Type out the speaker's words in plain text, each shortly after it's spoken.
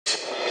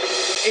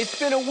It's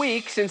been a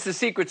week since the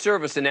Secret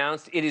Service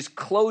announced it is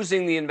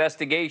closing the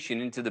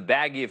investigation into the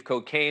baggie of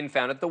cocaine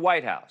found at the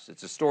White House.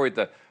 It's a story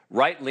the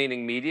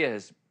right-leaning media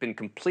has been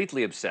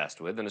completely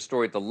obsessed with, and a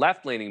story the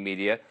left-leaning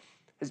media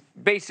has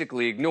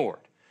basically ignored.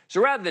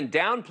 So rather than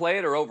downplay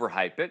it or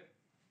overhype it,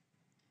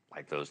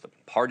 like those the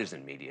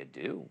partisan media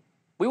do,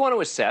 we want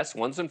to assess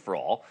once and for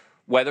all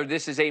whether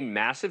this is a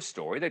massive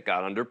story that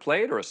got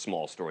underplayed or a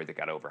small story that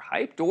got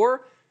overhyped,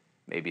 or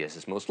maybe, as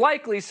is most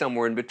likely,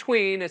 somewhere in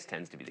between, as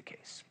tends to be the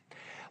case.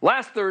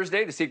 Last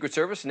Thursday, the Secret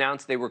Service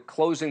announced they were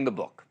closing the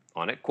book.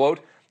 On it, quote,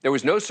 "There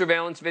was no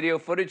surveillance video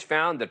footage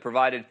found that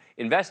provided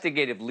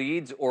investigative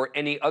leads or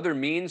any other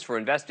means for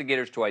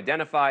investigators to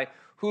identify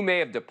who may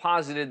have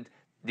deposited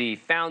the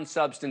found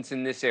substance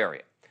in this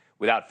area.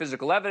 Without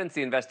physical evidence,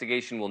 the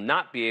investigation will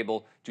not be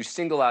able to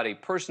single out a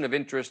person of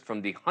interest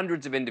from the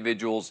hundreds of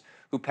individuals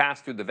who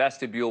passed through the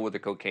vestibule where the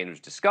cocaine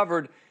was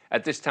discovered.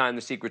 At this time,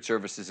 the Secret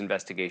Service's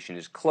investigation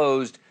is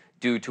closed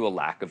due to a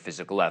lack of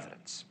physical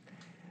evidence."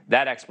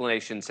 That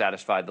explanation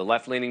satisfied the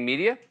left-leaning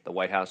media. The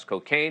White House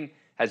cocaine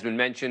has been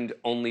mentioned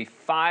only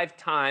 5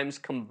 times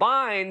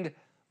combined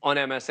on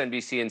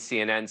MSNBC and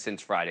CNN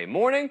since Friday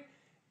morning.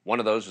 One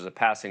of those was a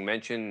passing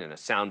mention and a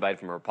soundbite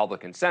from a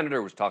Republican senator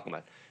who was talking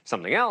about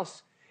something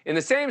else. In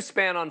the same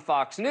span on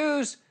Fox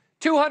News,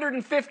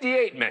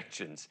 258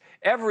 mentions.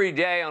 Every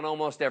day on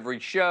almost every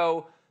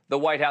show, the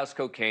White House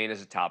cocaine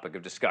is a topic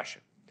of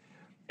discussion.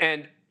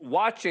 And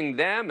watching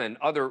them and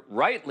other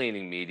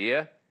right-leaning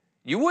media,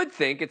 you would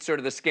think it's sort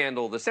of the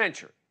scandal of the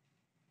century.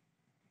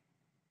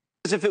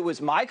 If it was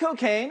my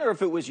cocaine or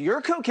if it was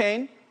your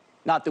cocaine,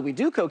 not that we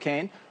do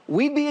cocaine,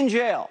 we'd be in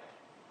jail.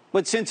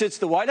 But since it's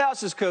the White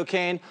House's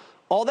cocaine,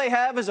 all they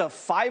have is a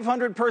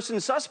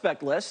 500-person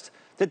suspect list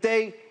that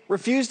they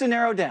refuse to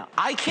narrow down.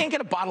 I can't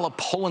get a bottle of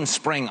Poland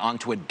Spring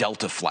onto a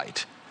Delta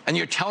flight. And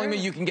you're telling me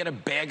you can get a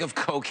bag of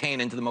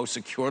cocaine into the most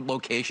secured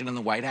location in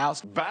the White House?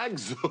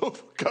 Bags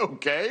of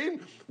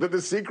cocaine that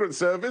the Secret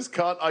Service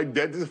can't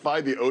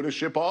identify the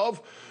ownership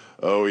of?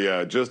 Oh,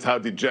 yeah, just how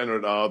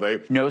degenerate are they?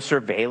 No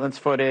surveillance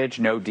footage,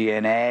 no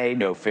DNA,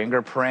 no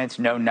fingerprints,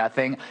 no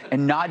nothing,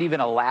 and not even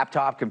a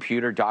laptop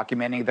computer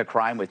documenting the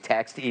crime with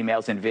text,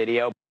 emails, and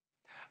video.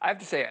 I have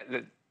to say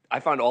that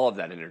I found all of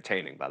that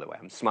entertaining, by the way.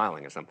 I'm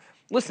smiling as I'm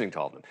listening to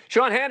all of them.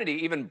 Sean Hannity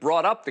even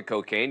brought up the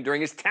cocaine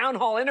during his town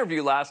hall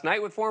interview last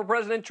night with former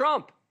President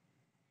Trump.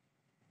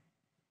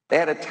 They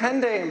had a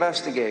 10-day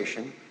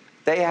investigation.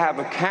 They have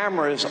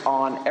cameras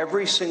on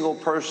every single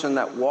person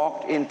that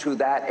walked into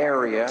that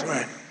area.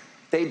 Right.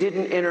 They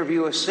didn't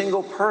interview a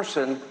single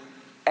person,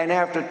 and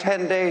after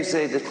 10 days,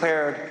 they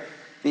declared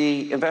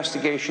the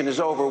investigation is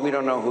over. We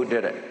don't know who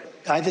did it.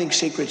 I think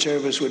Secret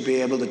Service would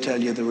be able to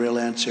tell you the real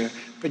answer,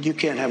 but you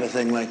can't have a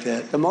thing like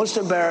that. The most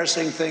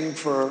embarrassing thing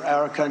for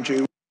our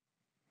country.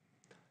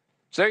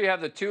 So there you have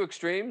the two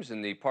extremes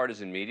in the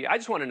partisan media. I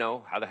just want to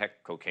know how the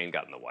heck cocaine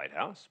got in the White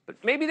House, but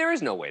maybe there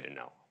is no way to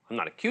know. I'm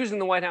not accusing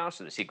the White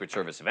House or the Secret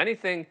Service of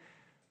anything,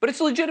 but it's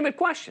a legitimate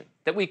question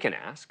that we can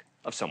ask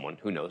of someone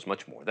who knows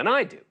much more than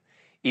I do.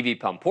 Evy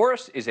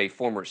Poumpouras is a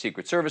former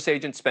Secret Service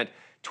agent, spent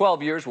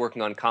 12 years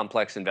working on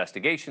complex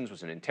investigations,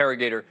 was an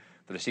interrogator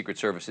for the Secret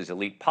Service's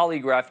elite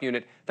polygraph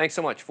unit. Thanks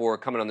so much for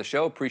coming on the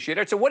show. Appreciate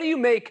it. So what do you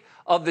make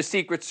of the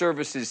Secret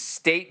Service's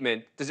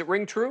statement? Does it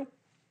ring true?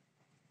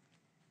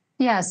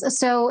 Yes.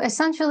 So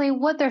essentially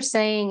what they're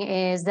saying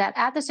is that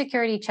at the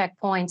security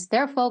checkpoints,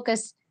 their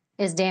focus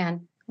is,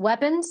 Dan,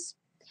 weapons,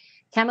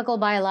 chemical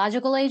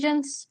biological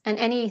agents, and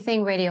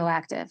anything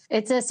radioactive.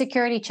 It's a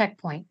security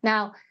checkpoint.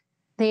 Now,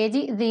 they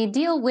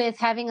deal with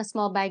having a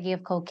small baggie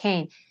of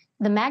cocaine.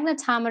 The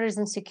magnetometers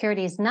in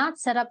security is not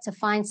set up to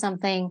find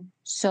something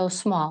so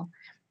small.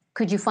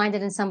 Could you find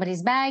it in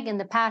somebody's bag? In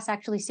the past,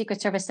 actually,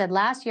 Secret Service said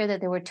last year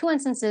that there were 2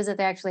 instances that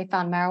they actually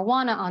found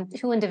marijuana on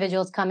 2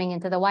 individuals coming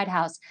into the White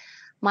House.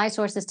 My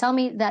sources tell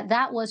me that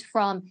that was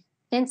from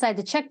inside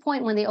the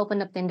checkpoint when they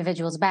opened up the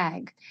individual's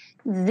bag.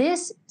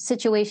 This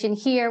situation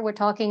here, we're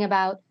talking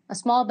about a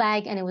small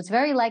bag, and it was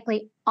very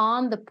likely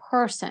on the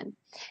person.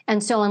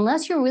 And so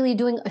unless you're really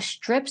doing a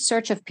strip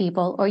search of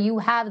people, or you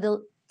have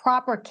the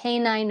proper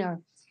canine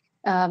or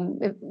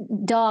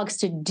dogs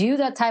to do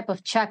that type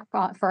of check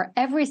for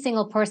every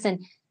single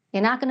person,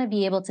 you're not going to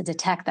be able to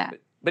detect that.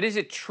 But is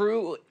it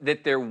true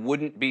that there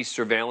wouldn't be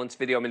surveillance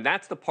video? I mean,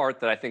 that's the part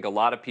that I think a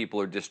lot of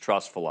people are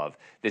distrustful of,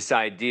 this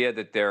idea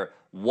that there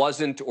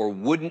wasn't or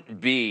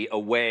wouldn't be a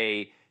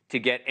way to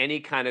get any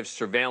kind of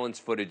surveillance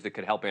footage that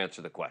could help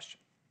answer the question.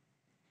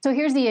 So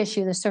here's the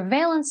issue. The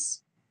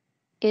surveillance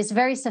is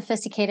very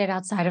sophisticated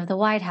outside of the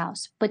White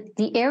House, but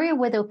the area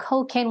where the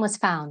cocaine was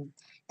found,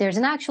 there's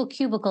an actual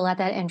cubicle at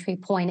that entry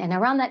point, and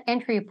around that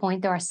entry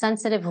point, there are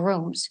sensitive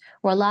rooms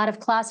where a lot of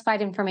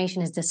classified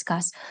information is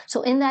discussed.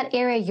 So in that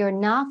area, you're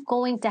not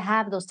going to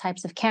have those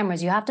types of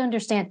cameras. You have to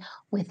understand,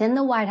 within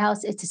the White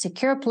House, it's a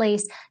secure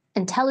place.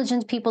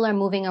 Intelligent people are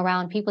moving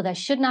around, people that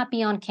should not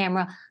be on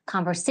camera,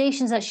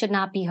 conversations that should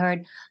not be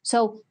heard.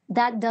 So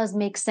that does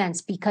make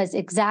sense, because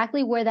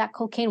exactly where that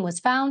cocaine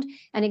was found,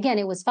 and again,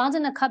 it was found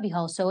in a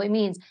cubbyhole, so it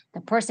means the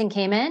person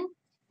came in,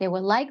 they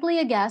were likely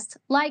a guest,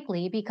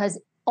 likely because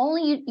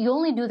you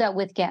only do that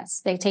with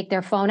guests. They take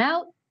their phone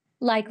out,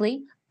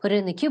 likely, put it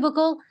in the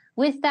cubicle.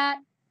 With that,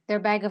 their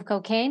bag of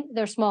cocaine,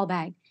 their small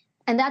bag.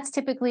 And that's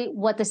typically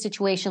what the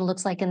situation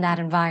looks like in that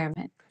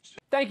environment.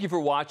 Thank you for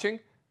watching.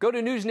 Go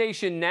to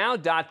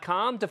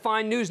newsnationnow.com to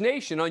find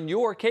NewsNation on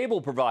your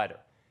cable provider.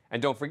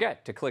 And don't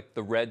forget to click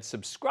the red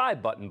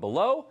subscribe button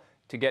below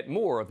to get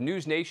more of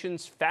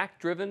NewsNation's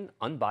fact-driven,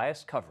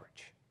 unbiased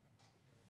coverage.